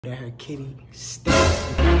that her kitty stinks.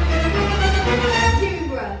 Jimmie,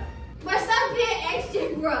 bro. Bro, stop being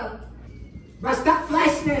extra, bro. Bro, stop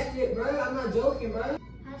flashing that shit, bro. I'm not joking, bro.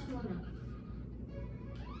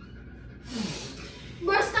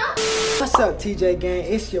 Bro, stop. What's up, TJ gang?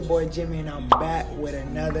 It's your boy Jimmy, and I'm back with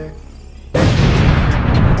another. See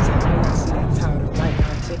that title right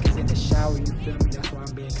now. Chick is in the shower, you feel me? That's why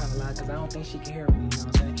I'm being kind of loud, because I don't think she can hear me, you know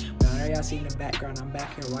what I'm saying? But I know y'all see in the background, I'm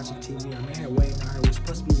back here watching TV. I'm in here waiting on her. We're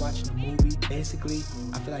supposed to be watching a movie. Basically,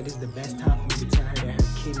 I feel like this is the best time for me to tell her that her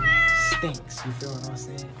kitty stinks. You feel what I'm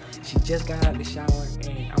saying? She just got out of the shower,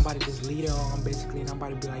 and I'm about to just lead her on, basically, and I'm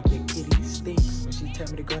about to be like, your kitty stinks. When she tell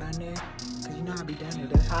me to go down there, because you know I be down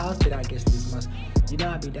there. How else did I get this mustache? You know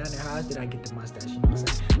I be down there. How else did I get the mustache? You know what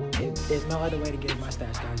I'm saying? There's no other way to get a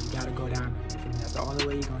mustache, guys. You gotta go down there. You feel me? That's the only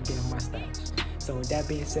way you're gonna get a mustache. So with that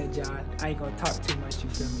being said, y'all, I ain't gonna talk too much, you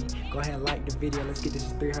feel me? Go ahead and like the video. Let's get this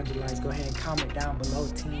to 300 likes. Go ahead and comment down below,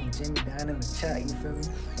 Team Jimmy, down in the chat, you feel me?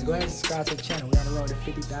 And go ahead and subscribe to the channel. We're on the road to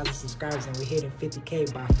 50,000 subscribers, and we're hitting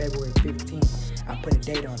 50K by February 15th. I put a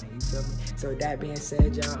date on it, you feel me? So with that being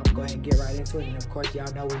said, y'all, I'm going to go ahead and get right into it. And of course,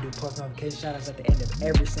 y'all know we do post notification shout-outs at the end of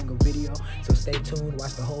every single video. So stay tuned,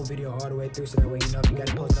 watch the whole video all the way through, so that way you know if you got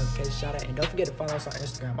a post notification shout-out. And don't forget to follow us on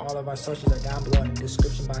Instagram. All of our socials are down below in the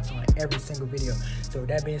description box on every single video. So with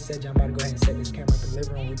that being said, y'all, I'm about to go ahead and set this camera up in the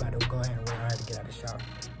living room. We about to go ahead and wait on her to get out of the shower.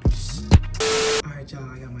 Peace. Alright, y'all,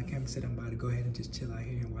 I got my camera set. I'm about to go ahead and just chill out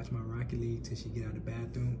here and watch my Rocket League till she get out of the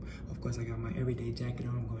bathroom. Of course, I got my everyday jacket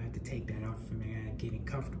on. I'm gonna have to take that off for me. I gotta get in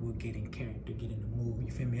comfortable, get in character, get in the mood.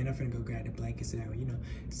 You feel me? And I'm finna go grab the blanket so that way, you know,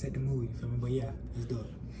 set the mood. You feel me? But yeah, let's do it.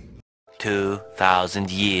 2,000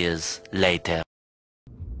 years later.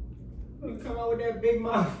 You come out with that big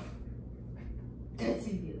mouth. That's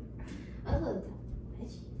you. I love that.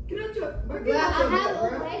 Get out your, bro, Bro, get out your I have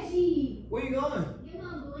butt, a bro. wedgie. Where you going? Get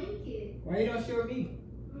my blanket. Why you don't show me?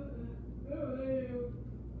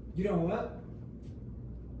 You don't what?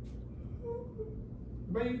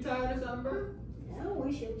 Bro, you tired or something, bro? I don't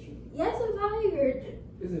want to shoot you. Yes, I'm tired.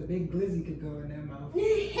 There's a big glizzy could go in that mouth.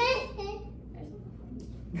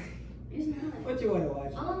 It's not. What you want to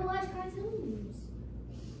watch? I want to watch cartoons.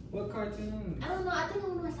 What cartoons? I don't know. I think I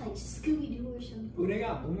want to watch like Scooby-Doo or something. Oh, they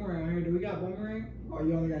got Boomerang here. Do we got Boomerang? Or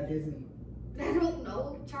you only got Disney? I don't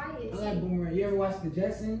know. Try it. I like Boomerang. You ever watch the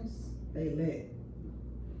Jetsons? They lit.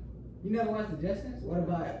 You never watched the Jetsons? What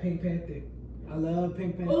about Pink Panther? I love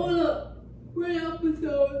Pink Panther. Hold up. What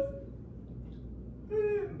episodes?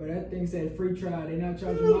 But that thing said free trial. They not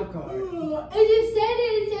charging my card. It just said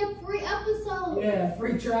it. It said free episode. Yeah,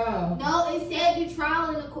 free trial. No, it said the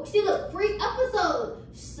trial in the court. See, look, free episode.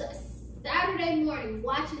 Saturday morning.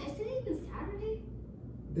 Watching it. Is it even Saturday?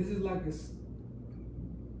 This is like a...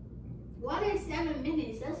 Why there's 7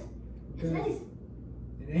 minutes? That's nice.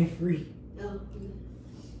 It ain't free. Oh.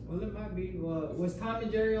 Well, it might be. Well, was Tom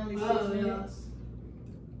and Jerry only 6 minutes?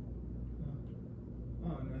 I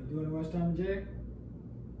don't know. You want to watch Tom and Jerry?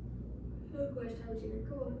 Of course, Tom and Jerry.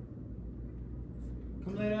 Come on.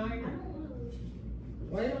 Come lay down I here. don't want to lay with you.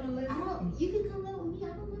 Why you don't want to lay I down? don't. You can come lay with me. I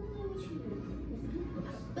don't want to lay with you.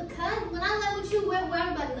 Because when I lay with you, where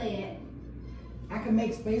everybody lay at? I can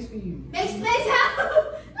make space for you. Make space out.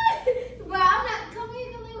 Bro, I'm not. Come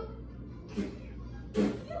here, come here. You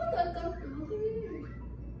look uncomfortable. Come here.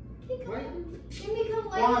 Can you come What? here? Let me come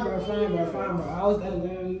lay Fine, with bro. me. Fine, bro. Fine, bro. I was that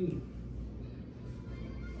laying with you.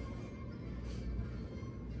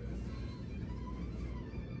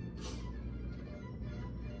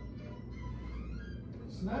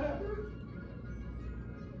 Snot up, bro.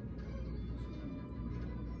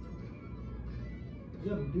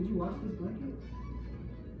 Did you wash this blanket?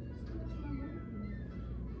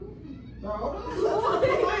 Bro, hold on.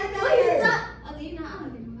 Okay, no,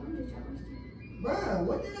 I'm just trying. Bro,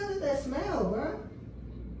 what the hell is that smell, bro?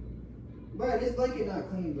 Bro, this blanket not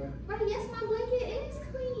clean, bro. Bro, yes, my blanket is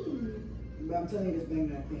clean. But I'm telling you, this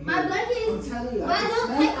blanket not clean. My blanket is. I'm telling you, Bro,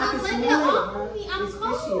 don't take my blanket off of me. I'm it's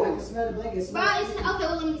cold. fishy. I can smell the blanket. Bro, it's okay.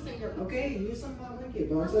 Well, let me smell your blanket. Okay, use some of my blanket,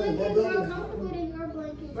 bro. My I'm telling you, that blanket is more blanket. comfortable than your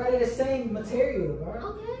blanket. Bro, they're the same material, bro.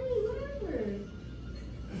 Okay, whatever.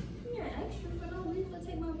 Yeah, extra for no reason to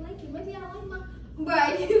take my blanket. Maybe I like my. Bro,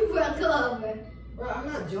 bro, come on, bro. Bro, I'm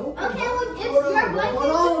not joking. Okay, bro. well, it's Hold on, your bro. blanket.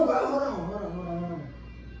 Hold on, bro. Hold on.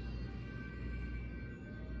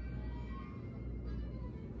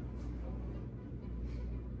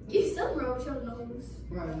 You something wrong with your nose.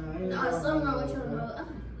 Bro, nah, ain't No, something wrong with your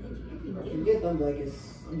nose. Forget them blankets.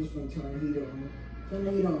 I'm just gonna turn the heat on. Turn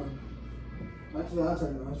the heat on. Actually, I'll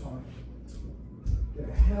turn it on. It's fine. What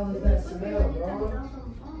the hell is that smell, bro?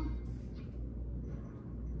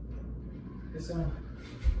 It's on.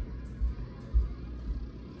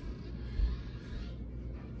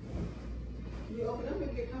 open up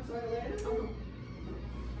and get comfortable later.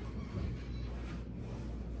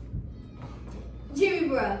 Jimmie,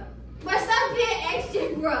 bro. But stop being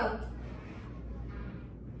extra, bro.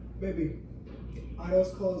 Baby, are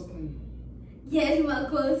those clothes clean? Yes, my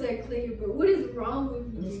clothes are clean, but what is wrong with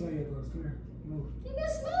Let me you? smell your clothes. Come here. Move. You can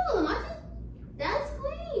smell them. That's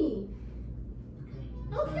clean.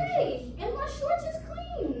 Okay, and my shorts is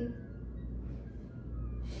clean.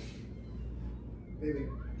 Baby.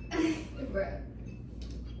 Bro.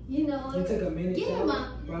 You know. You took a minute. Give me my.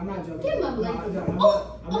 Bro, I'm not joking. Give me my blanket. I'm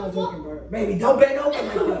not joking, bro. Baby, don't bend over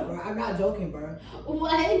like that, bro. I'm not joking, bro.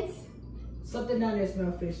 What? Something down there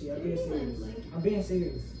smells fishy. I'm being serious. I'm being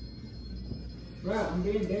serious. Bro, I'm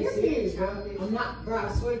being dead serious, bro. I'm not, bro.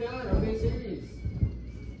 I swear to God, I'm being serious.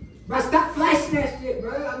 Bro, stop flashing that shit,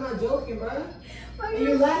 bro. I'm not joking, bro. Bro,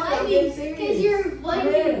 you're laughing. I'm being serious. Because you're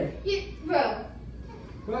funny. Bro.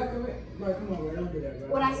 Bro, come here. Bro, come on, bro. Don't do that, bro.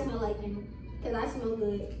 What I smell like, man? Because I smell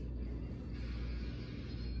good.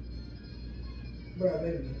 Bro,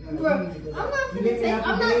 baby. No, bro,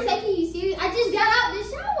 I'm not taking you serious. I just got out the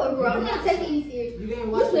shower, bro. I'm not taking you serious. You didn't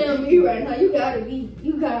You watch playing me right now. You gotta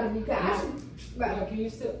be. Gosh. Bro. Can you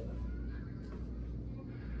still?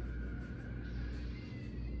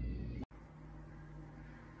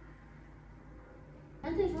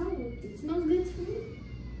 Nothing's wrong with it. It smells good to me.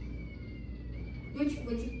 Would you?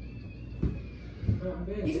 Bro, I'm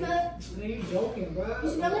being You smell it? No, you joking, bro. You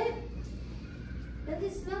smell it? That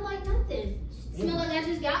doesn't smell like nothing. It smell like I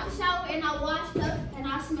just got out the shower and I washed up and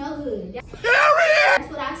I smell good. That's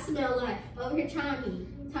what I smell like. Over here trying me.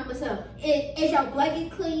 Tell myself, is your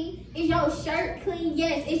blanket clean? Is your shirt clean?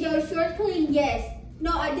 Yes. Is your shorts clean? Yes.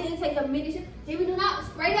 No, I didn't take a minute. Jimmie, do not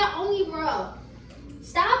spray that on me, bro.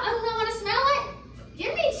 Stop. I do not want to smell it.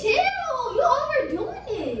 Jimmie, chill. You overdoing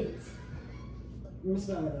it. Let me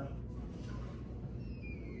smell it out.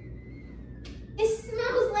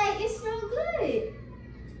 It smells good.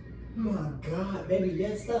 Oh my God, baby,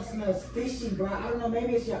 that stuff smells fishy, bro. I don't know,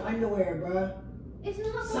 maybe it's your underwear, bro. It's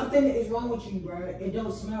not. Something is wrong with you, bro. It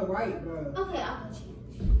don't smell right, bro. Okay, I'll put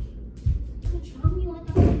you. You try me like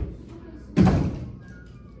that.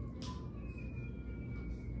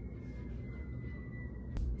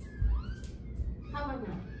 How about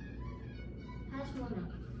now? How's it going now?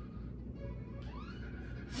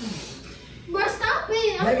 Bro, stop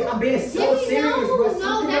it. Baby, I'm being so Jimmie, serious, bro.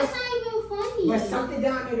 No, that's not even funny. But something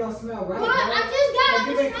down there don't smell right, Bro, bro. I just got Have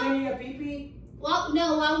you out been the cleaning your pee-pee? Well,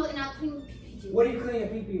 no, why wouldn't I clean the pee? What do you clean your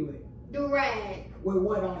pee-pee with? The rag. With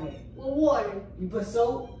what on it? With water. You put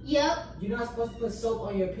soap? Yep. You're not supposed to put soap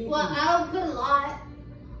on your pee-pee. Well, I don't put a lot.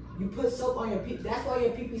 You put soap on your pee-pee. That's why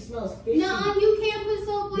your pee-pee smells fishy. No, you can't put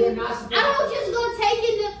soap on You're your not supposed I don't to. just go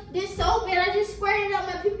taking the soap and I just spray it on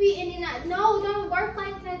my pee-pee and then no, it don't work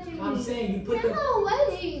like that, Jimmie. I'm saying you put the... No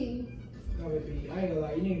way. No, baby, I ain't gonna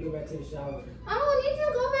lie. You need to go back to the shower. I don't need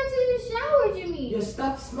to go back to the shower, Jimmie. Your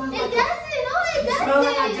stuff smells It like... doesn't. No, it It doesn't. smells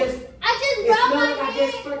like I just rubbed smells my like I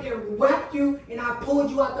just hand. fucking whacked you and I pulled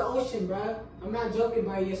you out the ocean, bro. I'm not joking,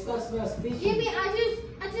 bro. Your stuff smells fishy. Jimmie,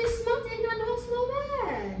 I just smelled it and I don't smell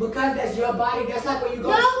bad. Because that's your body. That's like when you go.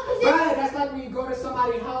 No, 'cause bro, that's like when you go to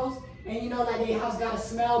somebody's house and you know like their house got a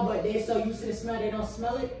smell, but they're so used to the smell they don't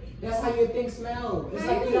smell it. That's how your thing smells. It's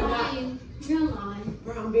like you You're don't got. lying. You're lying.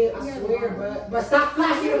 Bro, I You're swear, lying. bro. But stop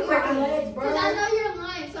flashing your freaking legs, bro. Because I know you're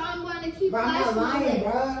lying, so I'm going to keep Bro, I'm not flashing my lying, legs.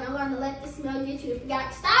 bro. I'm going to let the smell get you.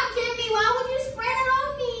 Stop, Jimmie. Why would you spray it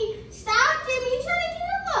on me? Stop, Jimmie. You're trying to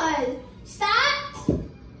kill us. Stop.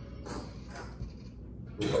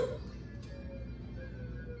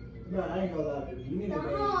 Bro, I ain't gonna lie, baby. You need to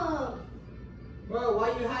bathe. Stop. Bro,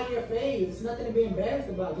 why you hiding your face? It's nothing to be embarrassed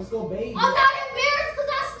about. Just go bathe. I'm not embarrassed because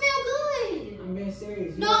I smell good. I'm being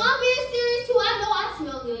serious. No, I'm being serious too. I know I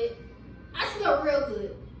smell good. I smell real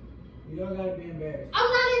good. You don't gotta be embarrassed.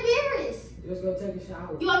 I'm not embarrassed. Just go take a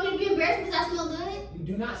shower. You want me to be embarrassed because I smell good? You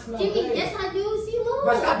do not smell Jimmie, good. yes I do. See, look.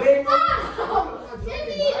 But stop being Oh,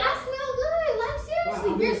 Jimmie, I smell good. Like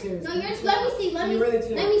seriously. I'm being serious. No, you're. Let me see. Let me. You really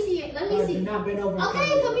chill. Let me see it. Let me see. Do not bend over.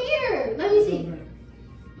 Okay, come here. Let me see.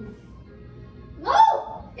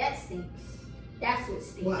 No, that stinks. That's what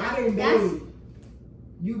stinks. Well, I didn't bathe.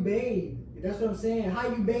 You bathe. That's what I'm saying. How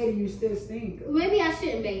you bathe and you still stink? Maybe I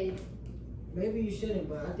shouldn't bathe. Maybe you shouldn't,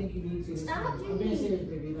 but I think you need to. Stop, I'm being Jimmie. serious,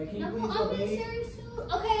 baby. Like, can you No, please I'm go being bathe? serious too.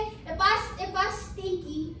 Okay, if I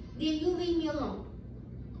stinky, then you leave me alone.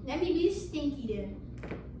 Let me be stinky then.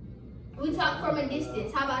 We talk from a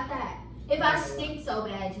distance. How about that? If I stink so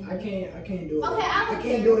bad, you. I can't do it. Okay, I don't can't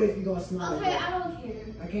care. do it if you're gonna smile. Okay, I don't care.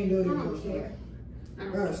 I can't do it if I you're don't gonna smile. care. I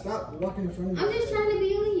don't Bro, care. stop walking in front of me. I'm just trying to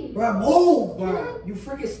be leave. Bro, move, bro. Can You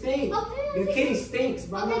freaking stink. Okay, Your just- kitty stinks,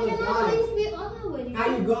 bro. I'm Okay, not can gonna I lie. please be on my way?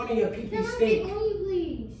 How you going to your pee-pee Can I be stink? on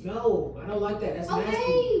No, I don't like that. That's Okay,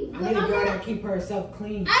 nasty. I but need a I'm girl not- that keep herself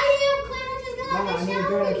clean. I am clean. I just got out I the need a girl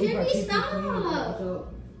shower. that keep her Jimmy, teeth clean. stop. So,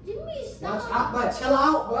 Jimmy, stop, stop. but chill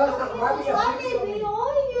out, bro. Stop wiping your Let feet on me me.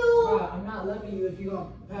 on you. Bro, I'm not loving you if you gonna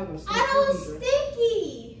have a I don't bro.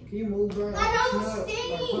 stinky. Can you move, bro? I don't Smell-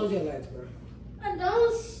 stink. Like, close your legs, bro. I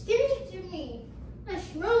don't stink, Jimmy. I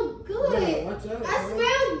smell good. Bro, watch out, I bro.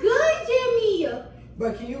 smell good, Jimmy.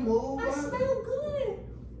 But can you move, bro? I smell good.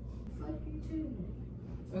 Fuck you too.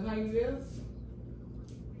 That's how you feel?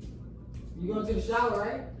 You going to the shower,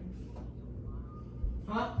 right?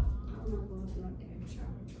 Huh? I'm not going to my damn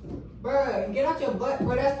shower. Bruh, get out your butt,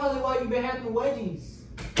 bro. That's probably why you been having wedgies.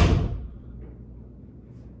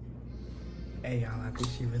 Hey, y'all, I think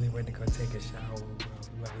she really went to go take a shower,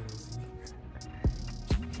 bro.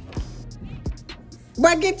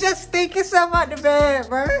 Bro, get your stinking self out the bed,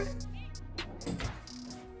 bro.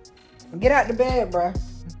 Get out the bed, bro.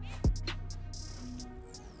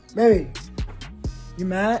 Baby, you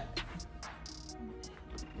mad?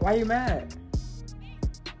 Why you mad?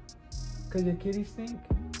 Cause your kitty stink?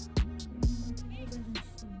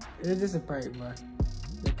 It's just a prank, bro.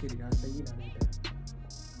 Your kitty gonna say you know that.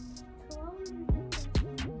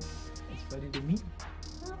 It's funny to me.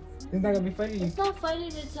 It's not gonna be funny to you. It's not funny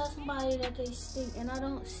to tell somebody that they stink and I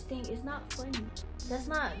don't stink. It's not funny. That's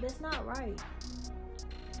not right.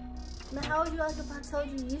 Now how would you like if I told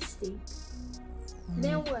you you stink?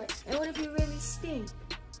 Then what? And what if you really stink?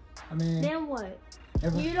 I mean, Then what?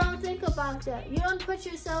 You don't think about that. You don't put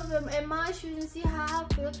yourself in my shoes and see how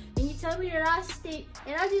I feel. And you tell me that I stink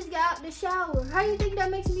and I just got out the shower. How do you think that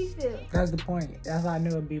makes me feel? that's the point. That's why I knew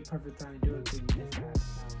it'd be a perfect time to do it, because you just got out of the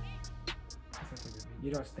shower.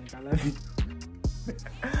 You don't stink. I love you.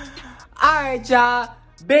 Alright, y'all.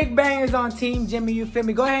 Big bangers on Team Jimmie, you feel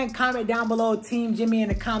me? Go ahead and comment down below Team Jimmie in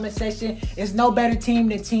the comment section. It's no better team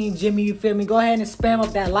than Team Jimmie, you feel me? Go ahead and spam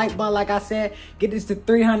up that like button like I said. Get this to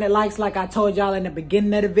 300 likes like I told y'all in the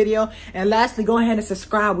beginning of the video. And lastly, go ahead and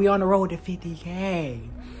subscribe. We on the road to 50K.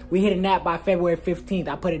 We hitting that by February 15th.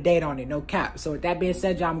 I put a date on it, no cap. So with that being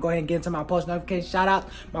said, y'all, I'm going to go ahead and get into my post notification shout out.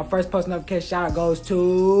 My first post notification shout out goes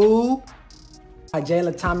to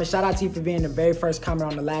Jayla Thomas. Shout out to you for being the very first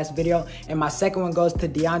comment on the last video. And my second one goes to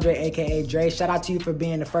DeAndre, aka Dre. Shout out to you for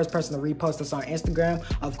being the first person to repost us on Instagram.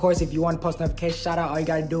 Of course, if you want to post notification shout out, all you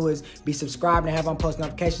gotta do is be subscribed and have on post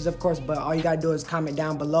notifications, of course. But all you gotta do is comment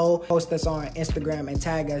down below, post us on Instagram, and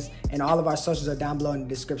tag us. And all of our socials are down below in the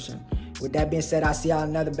description. With that being said, I'll see y'all in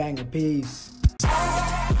another banger. Peace.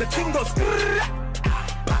 The king goes.